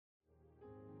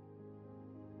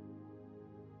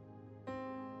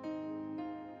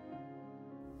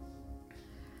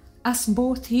As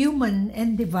both human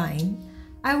and divine,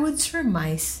 I would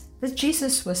surmise that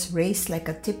Jesus was raised like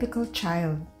a typical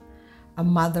child. A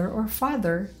mother or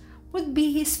father would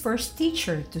be his first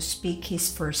teacher to speak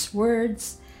his first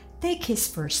words, take his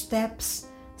first steps,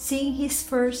 sing his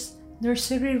first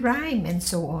nursery rhyme, and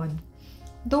so on.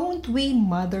 Don't we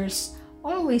mothers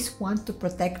always want to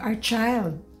protect our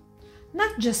child?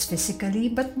 Not just physically,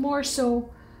 but more so,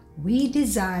 we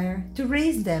desire to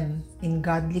raise them in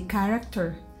godly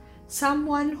character,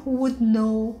 someone who would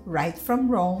know right from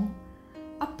wrong,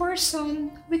 a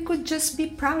person we could just be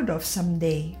proud of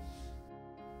someday.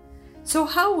 So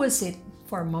how was it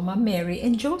for Mama Mary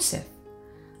and Joseph?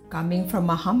 Coming from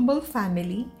a humble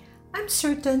family, I'm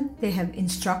certain they have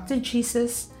instructed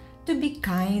Jesus to be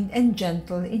kind and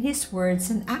gentle in his words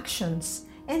and actions,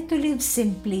 and to live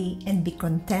simply and be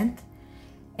content,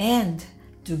 and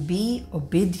to be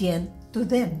obedient to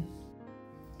them.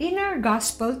 In our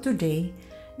gospel today,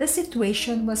 the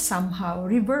situation was somehow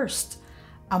reversed.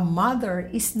 A mother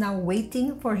is now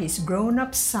waiting for his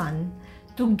grown-up son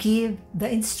to give the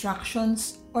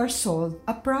instructions or solve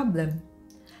a problem.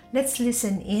 Let's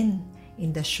listen in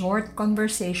the short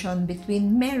conversation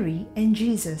between Mary and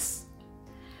Jesus.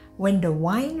 When the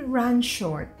wine ran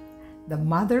short, the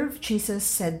mother of Jesus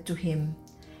said to him,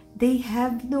 "They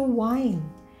have no wine."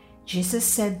 Jesus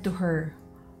said to her,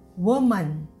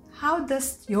 "Woman, how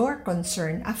does your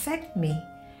concern affect me?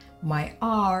 My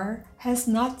hour has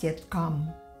not yet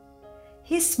come."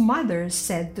 His mother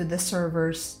said to the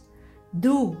servers,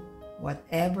 "Do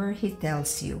whatever he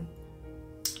tells you."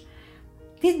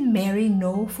 Did Mary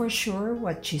know for sure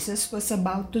what Jesus was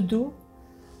about to do?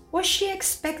 Was she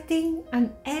expecting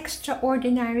an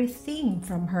extraordinary thing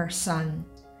from her son?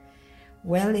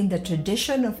 Well, in the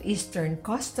tradition of Eastern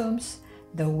customs,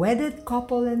 the wedded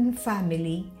couple and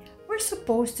family were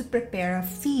supposed to prepare a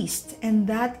feast, and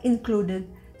that included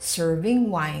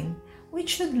serving wine,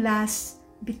 which should last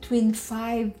between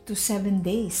 5 to 7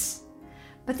 days.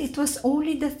 But it was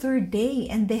only the third day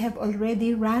and they have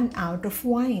already run out of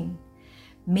wine.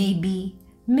 Maybe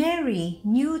Mary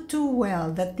knew too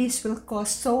well that this will cause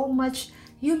so much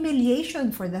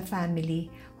humiliation for the family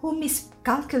who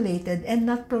miscalculated and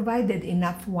not provided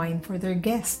enough wine for their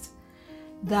guest.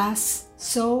 Thus,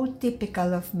 so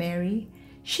typical of Mary,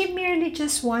 she merely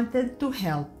just wanted to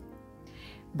help.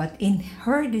 But in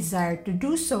her desire to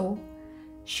do so,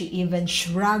 she even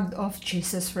shrugged off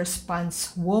Jesus'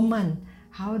 response, "Woman,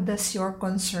 how does your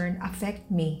concern affect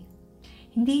me?"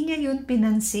 Hindi niya yun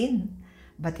pinansin,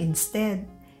 but instead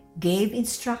gave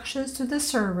instructions to the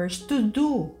servers to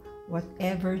do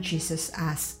whatever Jesus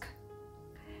asked.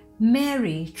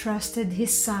 Mary trusted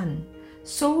his son,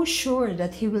 so sure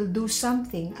that he will do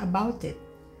something about it.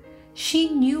 She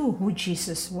knew who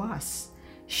Jesus was.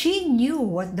 She knew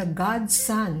what the God's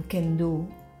Son can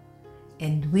do.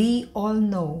 And we all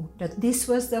know that this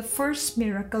was the first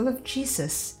miracle of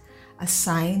Jesus, a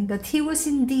sign that he was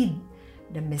indeed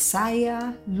the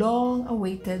Messiah long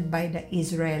awaited by the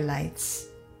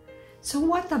Israelites. So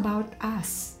what about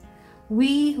us?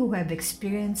 We who have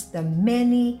experienced the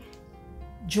many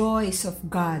joys of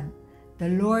God, the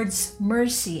Lord's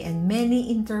mercy, and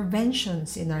many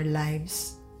interventions in our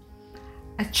lives.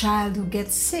 A child who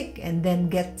gets sick and then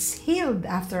gets healed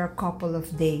after a couple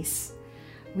of days.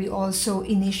 We also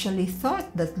initially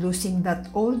thought that losing that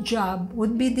old job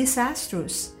would be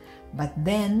disastrous, but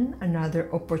then another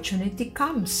opportunity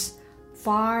comes,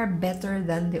 far better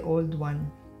than the old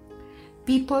one.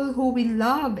 People who we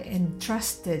love and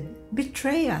trusted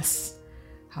betray us.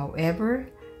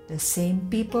 However, the same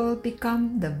people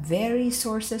become the very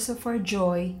sources of our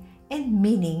joy and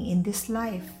meaning in this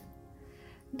life.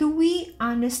 Do we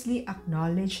honestly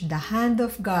acknowledge the hand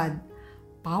of God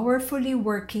powerfully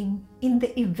working in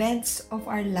the events of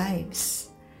our lives?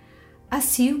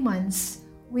 As humans,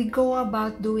 we go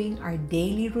about doing our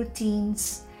daily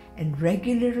routines and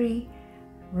regularly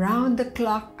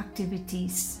round-the-clock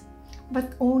activities,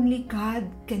 but only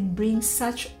God can bring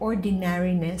such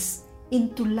ordinariness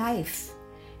into life,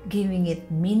 giving it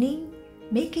meaning,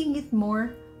 making it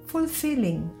more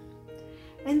fulfilling.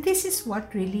 And this is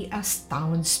what really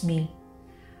astounds me.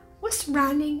 Was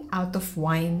running out of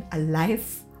wine a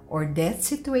life or death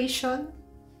situation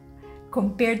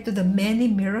compared to the many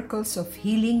miracles of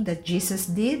healing that Jesus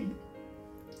did?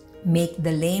 Make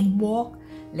the lame walk,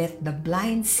 let the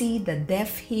blind see, the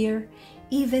deaf hear,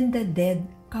 even the dead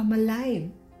come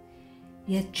alive.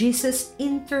 Yet Jesus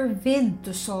intervened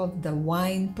to solve the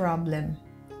wine problem,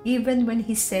 even when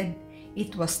he said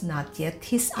it was not yet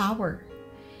his hour.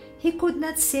 He could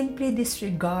not simply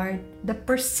disregard the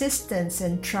persistence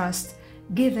and trust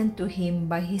given to him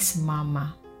by his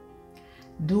mama.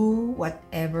 Do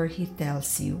whatever He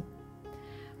tells you.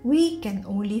 We can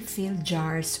only fill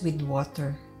jars with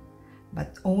water,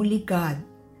 but only God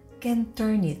can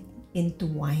turn it into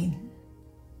wine.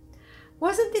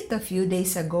 Wasn't it a few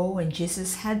days ago when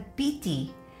Jesus had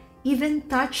pity, even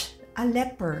touched a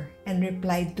leper and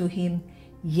replied to him,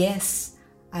 "Yes,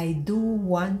 I do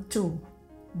want to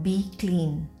be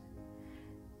clean."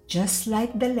 Just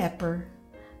like the leper,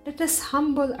 let us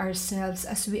humble ourselves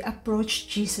as we approach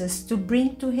Jesus to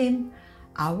bring to Him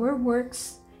our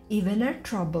works, even our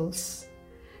troubles.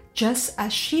 Just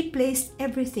as she placed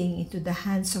everything into the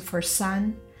hands of her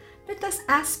Son, let us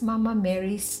ask Mama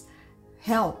Mary's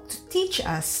help to teach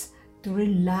us to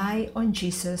rely on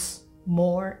Jesus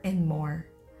more and more.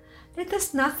 Let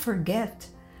us not forget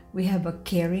we have a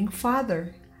caring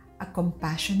Father, a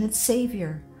compassionate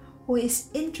Savior, who is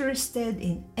interested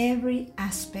in every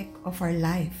aspect of our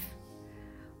life.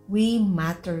 We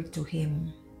matter to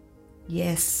Him.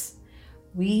 Yes,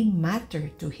 we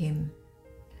matter to Him.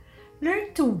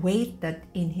 Learn to wait that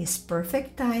in His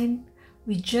perfect time,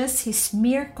 with just His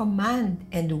mere command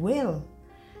and will,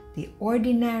 the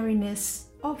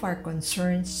ordinariness of our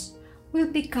concerns will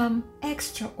become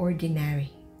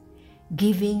extraordinary,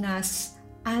 giving us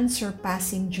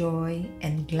unsurpassing joy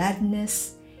and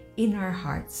gladness in our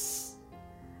hearts.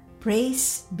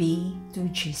 Praise be to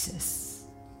Jesus.